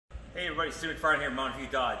Hey everybody, Stu McFarlane here, Mountain View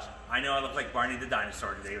Dodge. I know I look like Barney the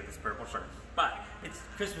dinosaur today with this purple shirt, but it's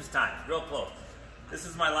Christmas time, real close. This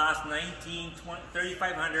is my last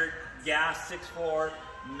 3500 gas 6.4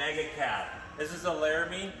 MegaCab. This is a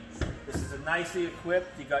Laramie. This is a nicely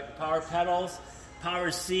equipped. You got your power pedals, power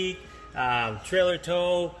seat, trailer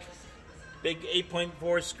tow, big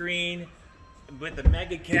 8.4 screen. With the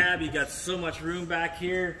MegaCab, you got so much room back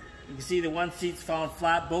here. You can see the one seat's found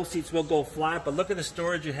flat, both seats will go flat, but look at the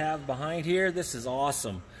storage you have behind here. This is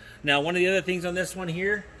awesome. Now, one of the other things on this one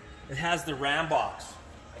here, it has the RamBox.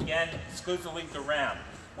 Again, exclusively to Ram.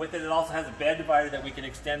 With it, it also has a bed divider that we can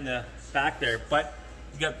extend the back there, but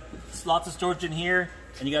you got lots of storage in here,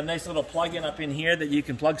 and you got a nice little plug-in up in here that you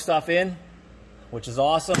can plug stuff in, which is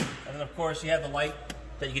awesome. And then of course, you have the light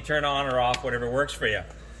that you can turn on or off, whatever works for you.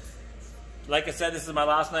 Like I said, this is my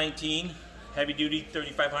last 19. Heavy duty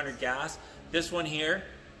 3500 gas. This one here,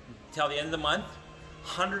 till the end of the month,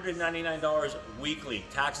 $199 weekly,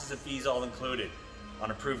 taxes and fees all included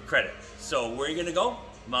on approved credit. So where are you gonna go?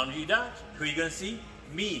 Mountain View Dodge. Who are you gonna see?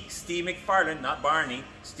 Me, Steve McFarlane, not Barney.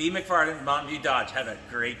 Steve McFarlane, Mountain View Dodge. Have a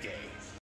great day.